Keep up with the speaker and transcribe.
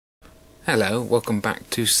Hello, welcome back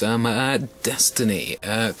to some Destiny.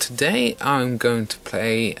 Today I'm going to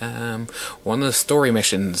play one of the story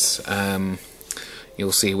missions.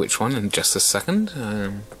 You'll see which one in just a second.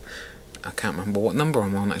 I can't remember what number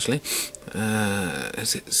I'm on actually.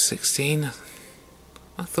 Is it 16?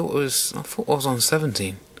 I thought I was on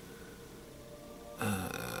 17.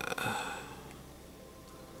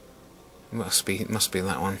 Must be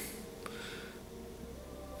that one.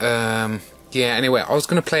 Yeah, anyway, I was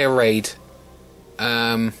going to play a raid,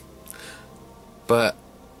 but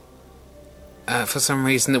for some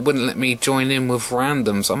reason it wouldn't let me join in with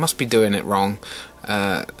randoms. I must be doing it wrong,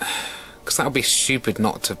 because that would be stupid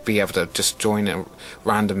not to be able to just join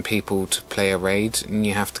random people to play a raid, and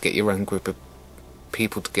you have to get your own group of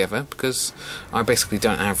people together, because I basically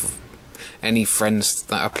don't have any friends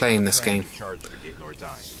that are playing this game.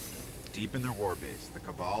 Deep in their warbase, the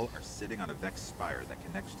Cabal are sitting on a Vex spire that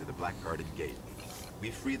connects to the Black Garden Gate.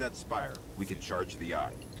 We free that spire, we can charge the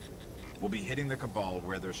Eye. We'll be hitting the Cabal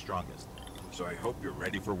where they're strongest, so I hope you're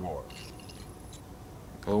ready for war.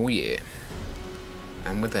 Oh yeah.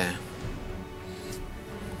 And we're there.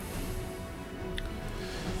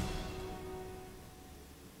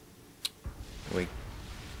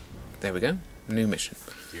 There we go. New mission.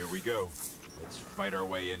 Here we go. Let's fight our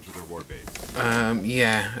way into their warbase.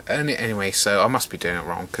 Yeah. Anyway, so I must be doing it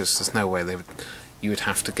wrong, because there's no way you would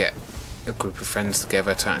have to get a group of friends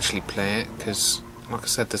together to actually play it. Because, like I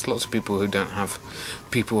said, there's lots of people who don't have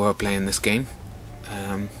people who are playing this game.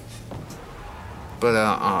 But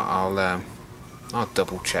I'll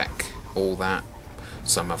double check all that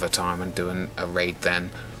some other time and do a raid then.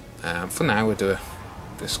 For now, we'll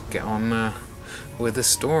just get on with the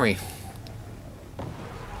story.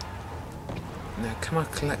 Now, can I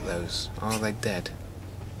collect those? Are they dead?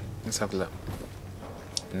 Let's have a look.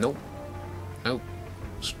 Nope. Nope.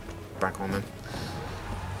 Just back on them.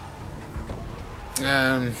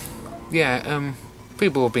 Yeah,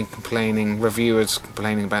 people have been complaining, reviewers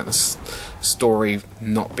complaining about the story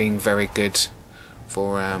not being very good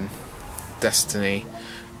for Destiny.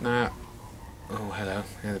 Now, oh hello,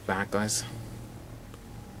 they're the bad guys.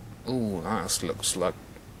 Ooh, that looks like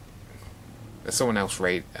there's someone else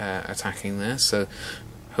attacking there, so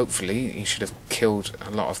hopefully he should have killed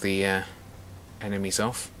a lot of the enemies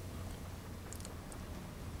off.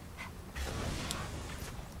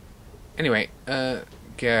 Anyway, yeah,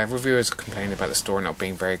 reviewers complain about the story not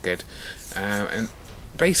being very good, and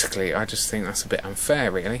basically I just think that's a bit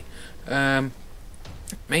unfair, really.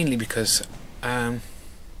 Mainly because,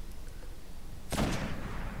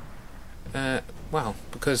 well,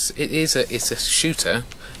 because it's a shooter.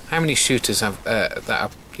 How many shooters have that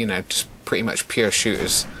are, you know, just pretty much pure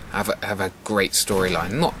shooters have a great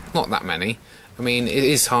storyline? Not that many. I mean, it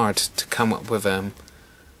is hard to come up with a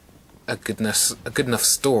good enough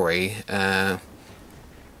story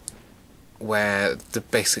where the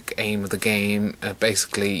basic aim of the game,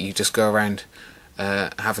 basically you just go around,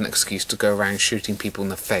 have an excuse to go around shooting people in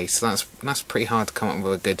the face. So that's pretty hard to come up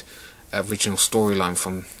with a good original storyline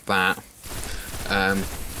from that.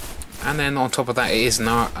 And then on top of that, it is an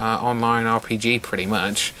online RPG pretty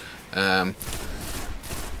much. So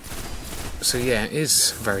yeah, it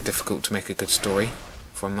is very difficult to make a good story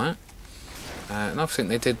from that. And I think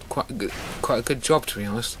they did quite a good job, to be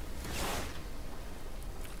honest.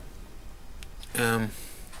 It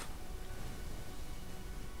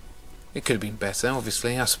could have been better,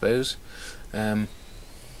 obviously, I suppose.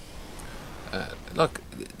 Like,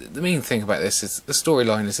 the main thing about this is the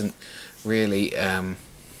storyline isn't really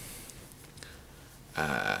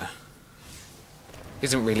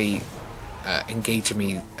engaging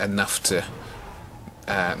me enough to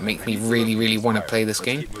make me really want to play this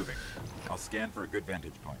game. I'll scan for a good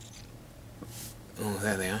vantage point. Oh,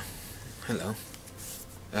 there they are. Hello.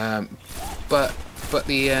 But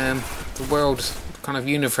the world, kind of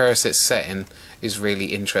universe it's set in is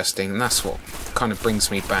really interesting, and that's what kind of brings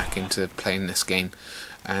me back into playing this game.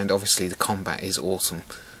 And obviously the combat is awesome.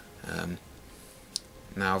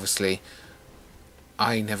 Now, obviously,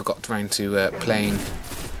 I never got around to playing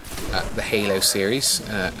the Halo series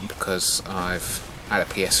because I've had a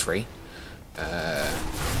PS3,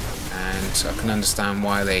 and I can understand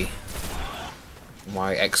why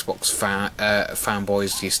Xbox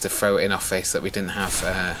fanboys used to throw it in our face that we didn't have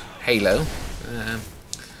Halo,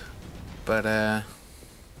 but I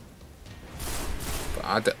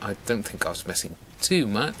don't think I was missing too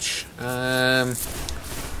much,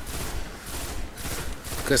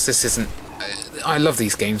 because this isn't. I love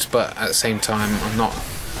these games, but at the same time, I'm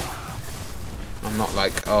not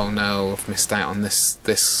like, oh no, I've missed out on this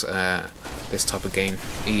type of game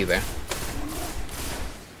either.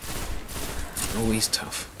 Oh, he's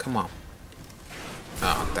tough. Come on.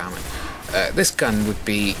 Oh, damn it. This gun would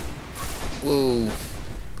be... Ooh.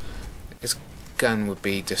 This gun would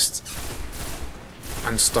be just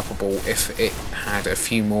unstoppable if it had a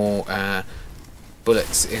few more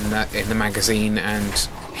bullets in the magazine and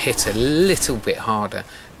hit a little bit harder.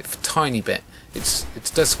 If a tiny bit.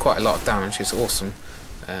 It does quite a lot of damage. It's awesome.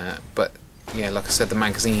 But, yeah, like I said, the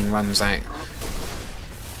magazine runs out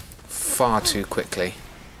far too quickly.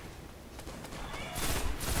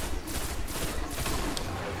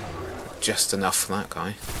 Just enough for that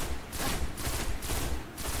guy.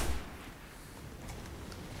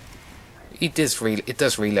 It does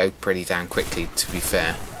reload pretty damn quickly, to be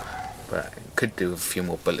fair, but it could do with a few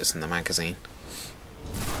more bullets in the magazine.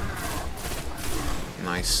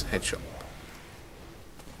 Nice headshot.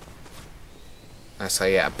 So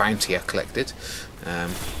yeah, a bounty I collected. I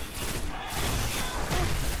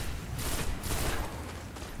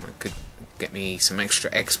could get me some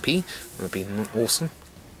extra XP. That would be awesome.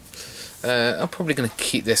 I'm probably going to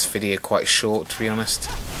keep this video quite short, to be honest.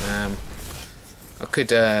 I could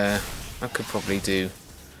probably do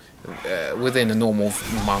within a normal,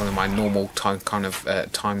 one of my normal time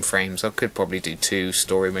time frames. I could probably do 2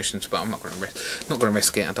 story missions, but I'm not going to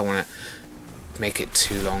risk it. I don't want to make it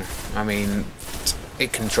too long. I mean,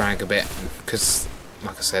 it can drag a bit because,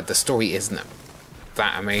 like I said, the story isn't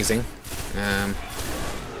that amazing.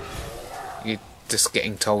 You're just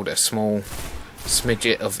getting told a small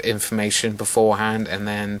smidget of information beforehand, and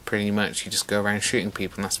then pretty much you just go around shooting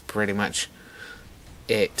people, and that's pretty much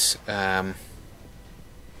it.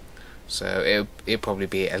 So it'd probably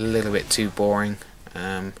be a little bit too boring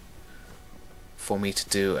for me to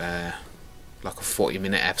do like a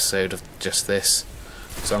 40-minute episode of just this.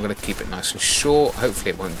 So I'm going to keep it nice and short.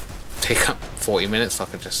 Hopefully it won't take up 40 minutes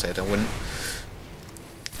like I just said I wouldn't.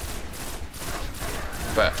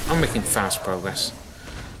 But I'm making fast progress.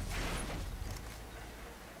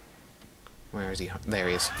 Where is he? There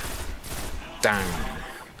he is. Down.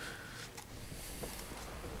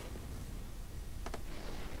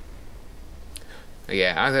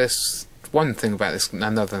 Yeah, there's one thing about this.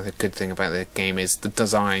 Another good thing about the game is the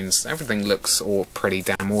designs. Everything looks all pretty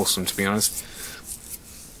damn awesome, to be honest.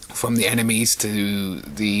 From the enemies to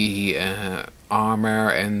the armor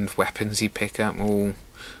and weapons you pick up, all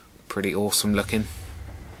pretty awesome looking.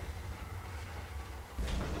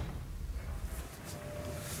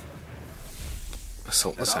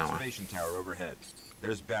 Assault the tower. Observation tower overhead.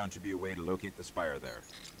 There's bound to be a way to locate the spire there.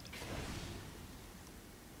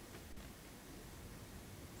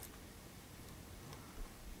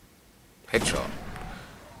 Headshot.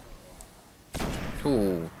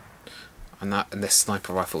 Ooh. And this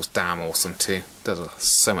sniper rifle's damn awesome too. Does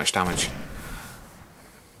so much damage.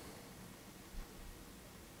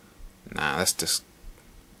 Nah, let's just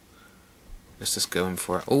go in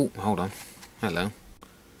for it. Oh, hold on. Hello.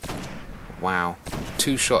 Wow.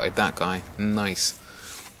 2-shotted that guy. Nice.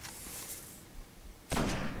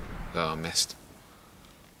 Oh, I missed.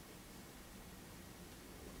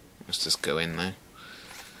 Let's just go in there.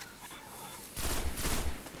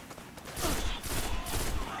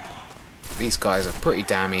 These guys are pretty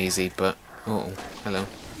damn easy, but... Oh, hello.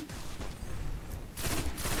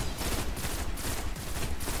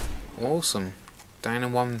 Awesome. Down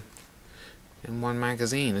in one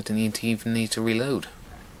magazine. I didn't even need to reload.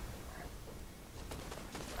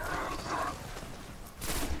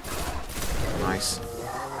 Nice.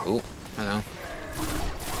 Oh, hello.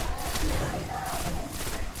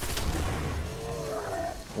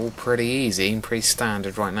 All pretty easy and pretty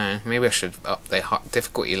standard right now. Maybe I should up the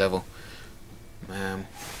difficulty level.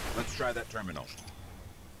 Let's try that terminal.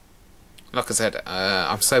 Like I said,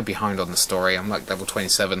 I'm so behind on the story. I'm like level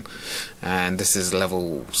 27, and this is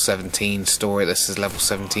level 17 story. This is level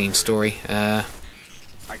 17 story. I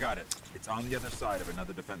got it. It's on the other side of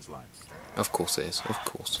another defense line. Of course it is. Of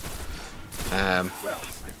course. Well,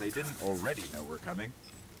 if they didn't already know we're coming,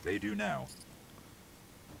 they do now.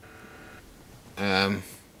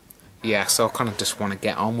 Yeah, so I kind of just want to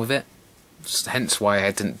get on with it. Hence why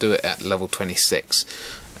I didn't do it at level 26.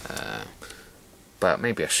 But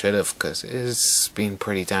maybe I should have, because it has been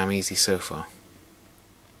pretty damn easy so far.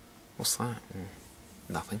 What's that?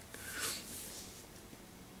 Nothing.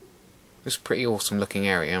 It's a pretty awesome looking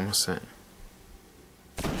area, I must say.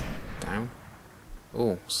 Down.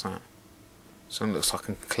 Oh, what's that? Something looks like I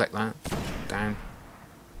can collect that. Down.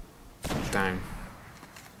 Down.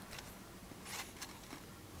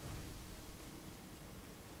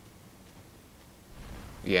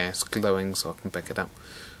 Yeah, it's glowing, so I can pick it up.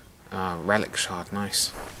 Relic shard,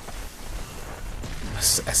 nice.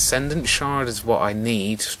 Ascendant shard is what I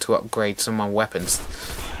need to upgrade some of my weapons.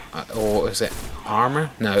 Or is it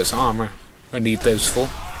armor? No, it's armor. I need those for.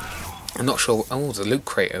 I'm not sure. Oh, there's a loot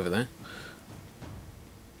crate over there.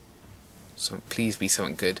 So please be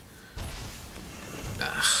something good.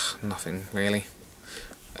 Nothing really.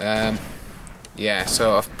 Yeah,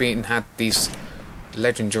 so I've had these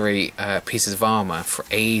legendary pieces of armor for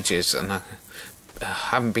ages, and I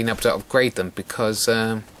haven't been able to upgrade them because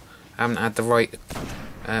I haven't had the right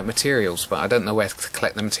materials. But I don't know where to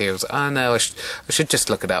collect the materials. No, I should just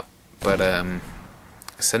look it up. But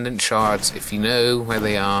Ascendant Shards, if you know where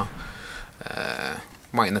they are,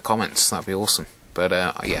 write in the comments. That'd be awesome. But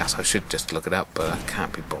yes, I should just look it up, but I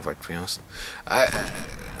can't be bothered, to be honest.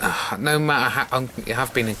 No matter how, I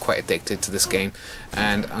have been quite addicted to this game,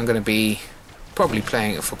 and I'm going to be probably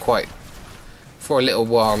playing it for a little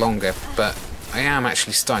while longer. But I am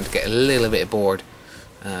actually starting to get a little bit bored.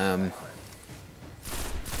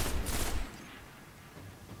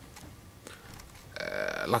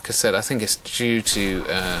 Like I said, I think it's due to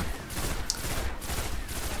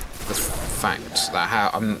the fact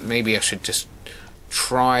that maybe I should just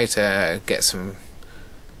try to get some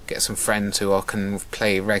friends who I can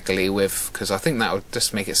play regularly with, because I think that would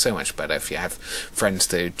just make it so much better if you have friends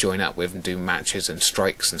to join up with and do matches and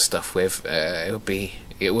strikes and stuff with. It would be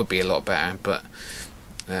a lot better. But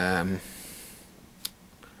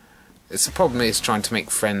it's the problem is trying to make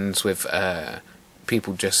friends with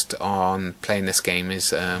people just on playing this game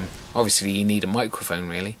is obviously you need a microphone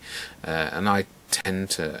really, and I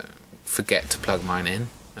tend to forget to plug mine in.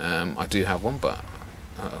 I do have one, but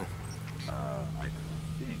uh-oh. I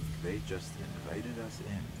think they just invited us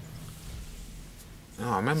in.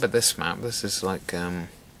 Oh, I remember this map. This is like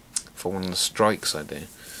for one of the strikes I do.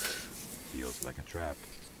 Feels like a trap.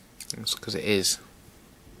 It's because it is.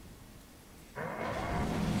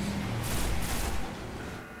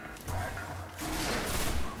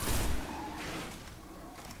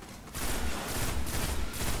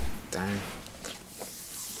 Down.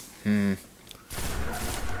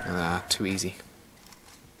 Too easy.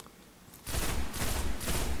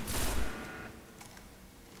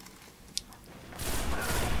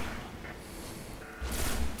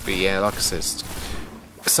 But yeah, like I said,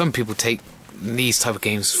 some people take these type of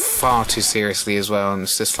games far too seriously as well, and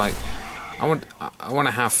it's just like I want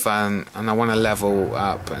to have fun and I want to level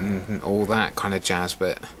up and all that kind of jazz,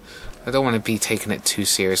 but I don't want to be taking it too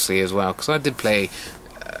seriously as well, because I did play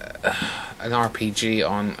an RPG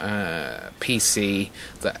on PC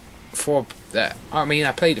I mean,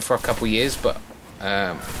 I played it for a couple of years, but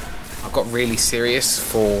I got really serious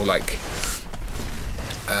for like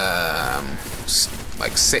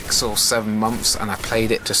 6 or 7 months, and I played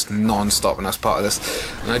it just non-stop, and I was part of this.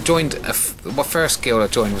 And I joined my first guild I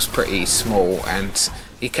joined was pretty small, and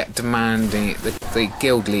he kept demanding, the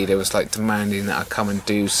guild leader was like demanding that I come and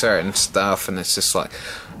do certain stuff, and it's just like,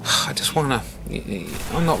 I just wanna,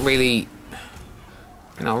 I'm not really,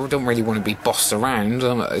 I don't really want to be bossed around.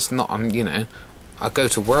 It's not, I go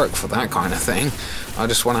to work for that kind of thing. I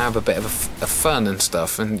just want to have a bit of a fun and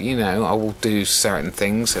stuff, and I will do certain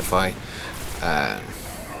things if I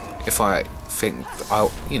think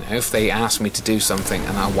if they ask me to do something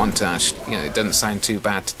and I want to actually, it doesn't sound too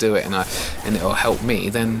bad to do it, and it'll help me,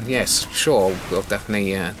 then yes, sure, I'll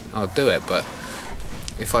definitely I'll do it. But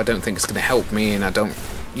if I don't think it's going to help me, and I don't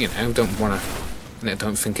don't want to, and I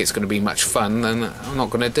don't think it's going to be much fun, then I'm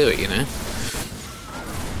not going to do it,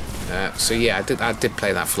 so yeah, I did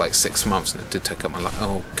play that for like 6 months, and it did take up my life.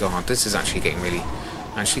 Oh god, this is actually getting really,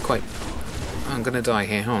 quite, I'm going to die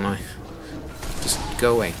here, aren't I? Just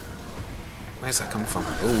go away. Where's that coming from?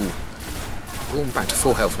 Ooh, I'm back to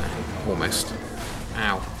full health now, almost.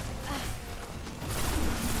 Ow.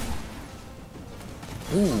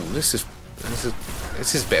 Ooh, this is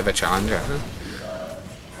a bit of a challenge, actually.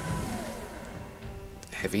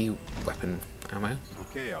 Heavy weapon ammo.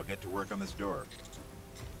 Okay, I'll get to work on this door.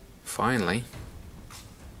 Finally.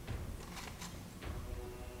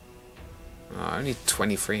 Oh, I need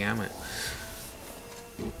 23 ammo.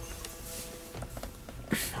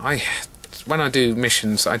 When I do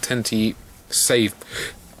missions, I tend to save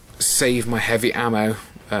my heavy ammo,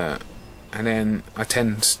 and then I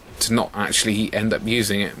tend to not actually end up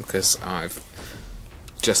using it, because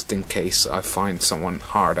just in case I find someone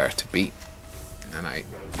harder to beat, and I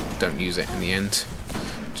don't use it in the end.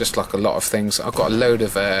 Just like a lot of things, I've got a load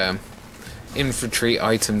of infantry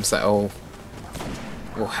items that will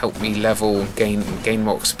help me level and gain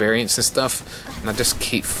more experience and stuff, and I just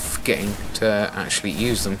keep forgetting to actually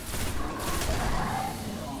use them.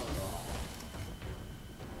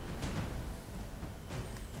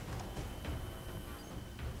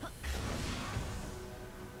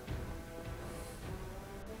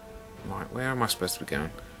 Right, where am I supposed to be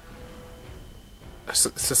going?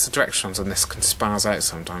 it's just the directions on this can spaz out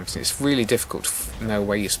sometimes. It's really difficult to know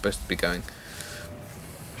where you're supposed to be going.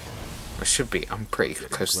 I should be. I'm pretty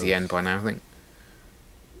close to the end by now, I think.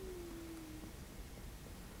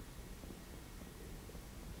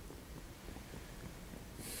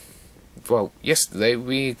 Well, yesterday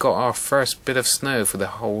we got our first bit of snow for the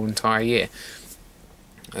whole entire year.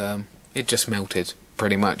 It just melted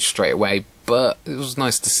pretty much straight away, but it was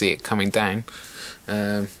nice to see it coming down.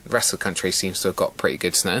 The rest of the country seems to have got pretty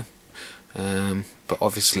good snow, but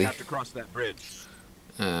obviously, We have to cross that bridge.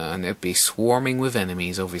 and it'd be swarming with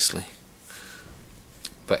enemies, obviously.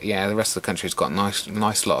 But yeah, the rest of the country's got a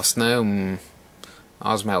nice lot of snow, and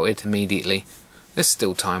ours melted immediately. There's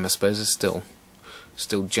still time, I suppose. It's still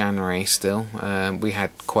January. Still, we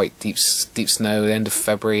had quite deep snow at the end of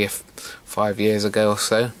February 5 years ago or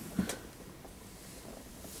so.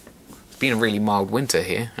 It's been a really mild winter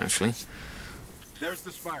here, actually. There's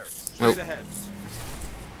the spire. Straight ahead.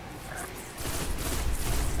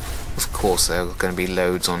 Of course, there are going to be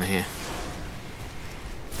loads on here.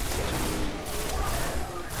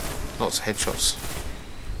 Lots of headshots.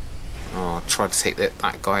 Oh, I tried to take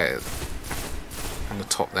that guy on the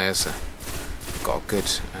top there, so got a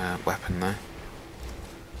good weapon there.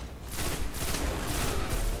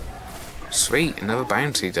 Sweet, another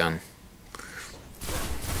bounty done.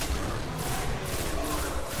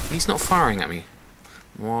 He's not firing at me.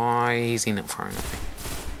 Why is he not firing at me?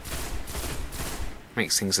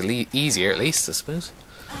 Makes things easier at least, I suppose.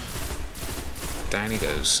 Down he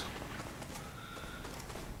goes.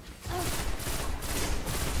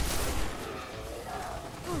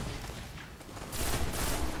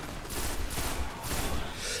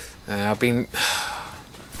 I've been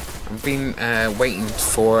waiting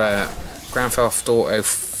for Grand Theft Auto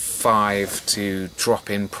 5 to drop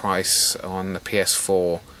in price on the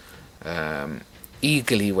PS4.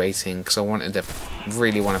 Eagerly waiting because I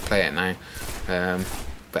really want to play it now,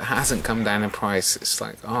 but it hasn't come down in price. It's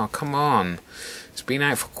like, oh come on! It's been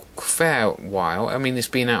out for a fair while. I mean, it's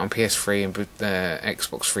been out on PS3 and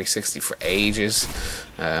Xbox 360 for ages.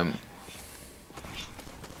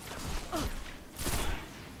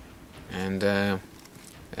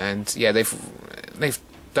 And yeah, they've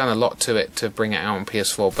done a lot to it to bring it out on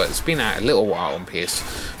PS4, but it's been out a little while on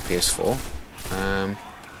PS4.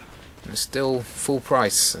 It's still full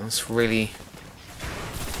price. That's really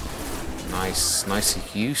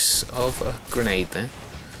nice use of a grenade there.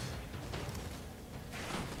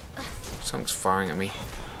 Something's firing at me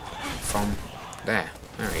from there.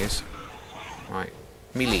 There he is. Right,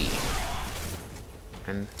 melee.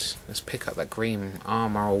 And let's pick up that green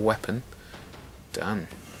armor or weapon. Done.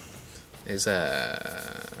 Is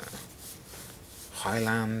a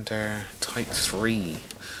Highlander Type 3.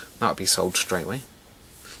 That'll be sold straight away.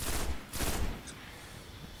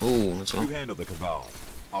 Ooh, that's You handle the Cabal.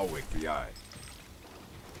 I'll wake the eye.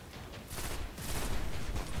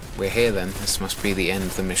 We're here then. This must be the end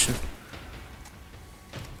of the mission.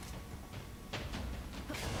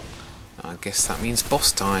 I guess that means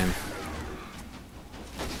boss time.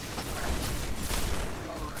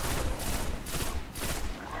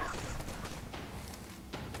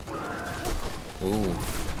 Ooh.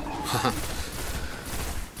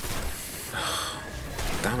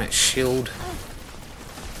 Damn it, shield.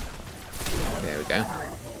 There we go.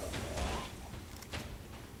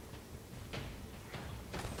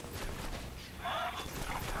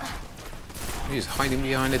 He's hiding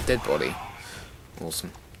behind a dead body.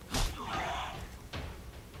 Awesome.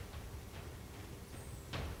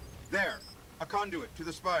 There! A conduit to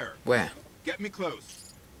the spire. Where? Get me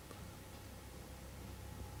close.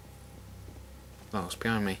 Oh, it's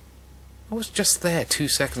behind me. I was just there 2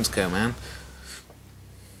 seconds ago, man.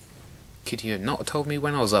 Could you not have told me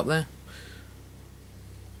when I was up there?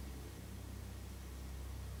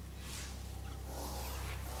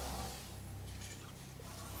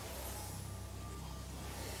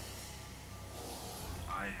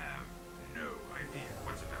 I have no idea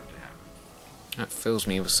what's about to happen. That fills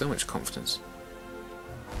me with so much confidence.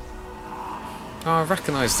 Oh, I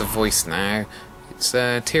recognise the voice now. It's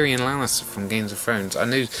Tyrion Lannister from Games of Thrones. I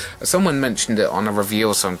knew someone mentioned it on a review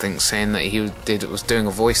or something, saying that he was doing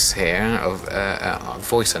a voice here of a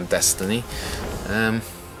voice on Destiny.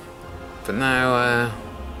 But now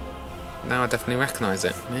I definitely recognise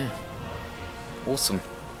it. Yeah, awesome.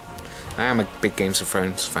 I am a big Games of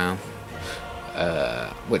Thrones fan,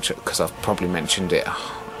 which because I've probably mentioned it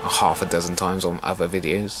half a dozen times on other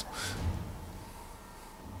videos.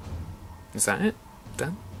 Is that it?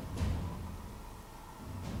 Done?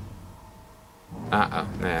 Oh,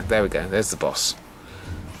 yeah, there we go. There's the boss.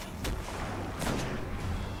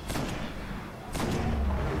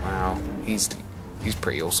 Wow, he's He's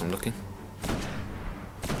pretty awesome looking.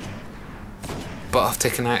 But I've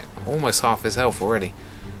taken out almost half his health already.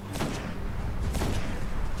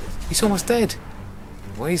 He's almost dead.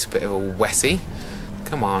 Well, he's a bit of a wetty.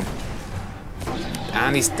 Come on.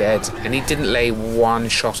 And he's dead. And he didn't lay one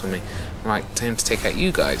shot on me. Right, time to take out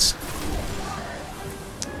you guys.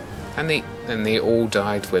 And they all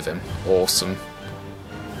died with him. Awesome.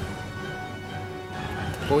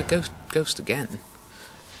 Boy, ghost again.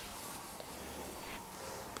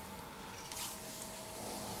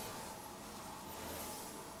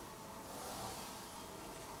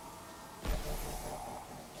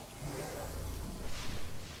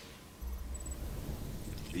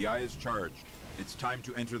 The eye is charged. It's time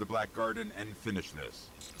to enter the Black Garden and finish this.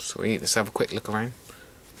 Sweet, let's have a quick look around.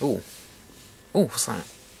 Oh. Oh, what's that?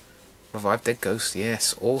 Revive dead ghost,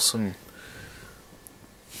 yes, awesome.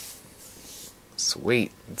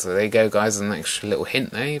 Sweet. So there you go, guys, an extra little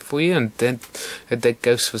hint there for you, and a dead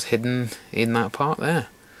ghost was hidden in that part there.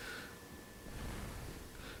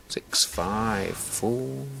 6, 5,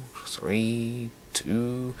 4, 3,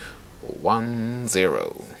 2, 1,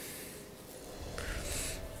 0.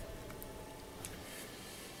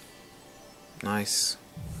 Nice.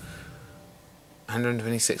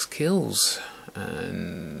 126 kills.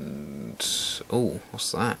 And oh,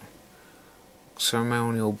 what's that?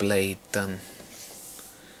 Ceremonial blade done.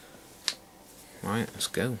 Right, let's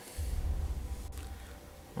go.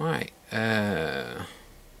 Right, let's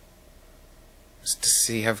just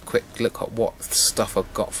have a quick look at what stuff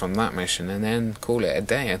I've got from that mission, and then call it a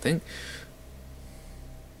day, I think.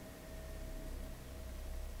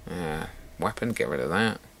 Weapon, get rid of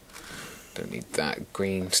that. Don't need that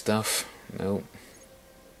green stuff. Nope.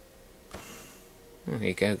 Well, there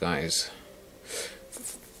you go, guys.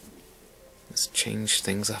 Let's change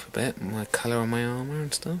things up a bit. My colour on my armour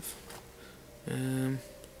and stuff.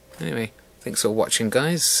 Anyway, thanks for watching,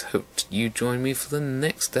 guys. Hope you join me for the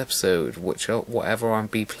next episode, whatever I'll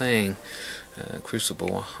be playing.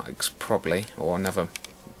 Crucible, probably, or another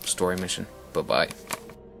story mission. Bye-bye.